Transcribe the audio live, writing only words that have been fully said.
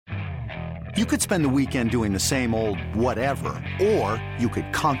You could spend the weekend doing the same old whatever, or you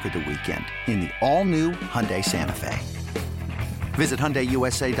could conquer the weekend in the all-new Hyundai Santa Fe. Visit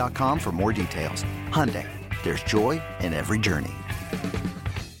HyundaiUSA.com for more details. Hyundai, there's joy in every journey.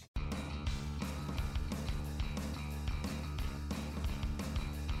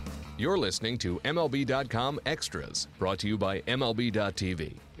 You're listening to MLB.com Extras, brought to you by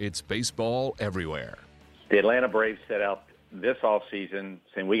MLB.tv. It's baseball everywhere. The Atlanta Braves set out this offseason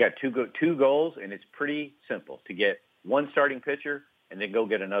saying we got two goals, and it's pretty simple, to get one starting pitcher and then go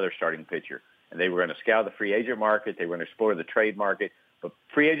get another starting pitcher. And they were going to scout the free agent market. They were going to explore the trade market. But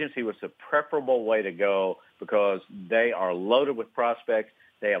free agency was the preferable way to go because they are loaded with prospects.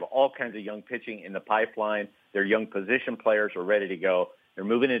 They have all kinds of young pitching in the pipeline. Their young position players are ready to go. They're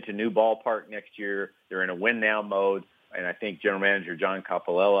moving into a new ballpark next year. They're in a win-now mode. And I think General Manager John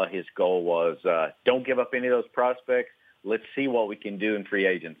Coppolella, his goal was don't give up any of those prospects. Let's see what we can do in free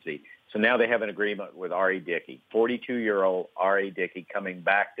agency. So now they have an agreement with R.A. Dickey, 42-year-old R.A. Dickey coming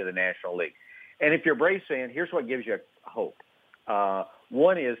back to the National League. And if you're a Braves fan, here's what gives you hope.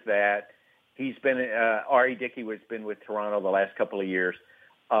 One is that he's been R.A. Dickey has been with Toronto the last couple of years.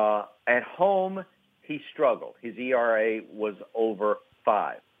 At home, he struggled. His ERA was over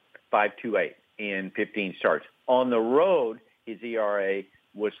 5.28 in 15 starts. On the road, his ERA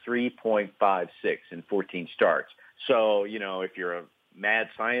was 3.56 in 14 starts. So, if you're a mad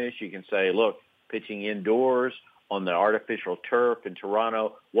scientist, you can say, look, pitching indoors on the artificial turf in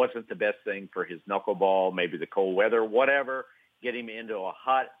Toronto wasn't the best thing for his knuckleball, maybe the cold weather, whatever. Get him into a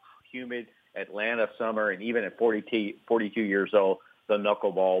hot, humid Atlanta summer, and even at 42 years old, the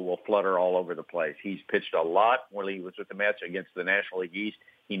knuckleball will flutter all over the place. He's pitched a lot when he was with the Mets against the National League East.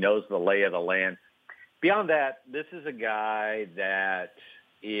 He knows the lay of the land. Beyond that, this is a guy that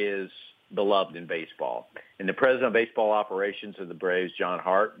is beloved in baseball. And the president of baseball operations of the Braves, John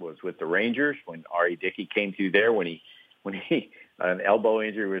Hart, was with the Rangers when R.A. Dickey came through there when he an elbow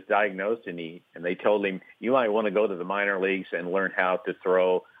injury was diagnosed, and they told him, you might want to go to the minor leagues and learn how to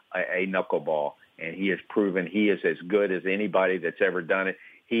throw a knuckleball. And he has proven he is as good as anybody that's ever done it.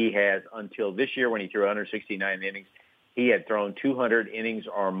 He has, until this year when he threw 169 innings, he had thrown 200 innings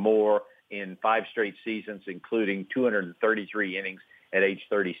or more in 5 straight seasons, including 233 innings at age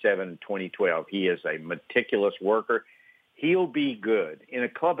 37 in 2012. He is a meticulous worker. He'll be good. In a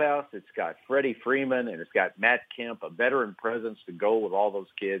clubhouse, it's got Freddie Freeman and it's got Matt Kemp, a veteran presence to go with all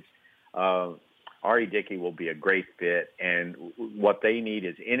those kids. R.A. Dickey will be a great fit, and what they need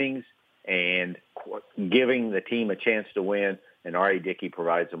is innings and giving the team a chance to win, and R.A. Dickey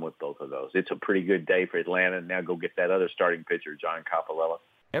provides them with both of those. It's a pretty good day for Atlanta. Now go get that other starting pitcher, John Coppolella.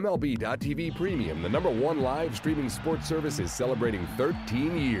 MLB.tv Premium, the #1 live streaming sports service, is celebrating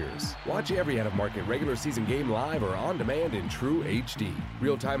 13 years. Watch every out-of-market regular season game live or on demand in true HD.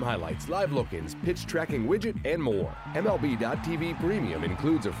 Real-time highlights, live look-ins, pitch tracking widget, and more. MLB.tv Premium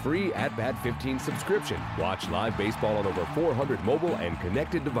includes a free At-Bat 15 subscription. Watch live baseball on over 400 mobile and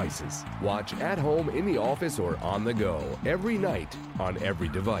connected devices. Watch at home, in the office, or on the go, every night, on every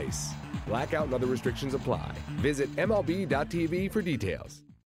device. Blackout and other restrictions apply. Visit MLB.tv for details.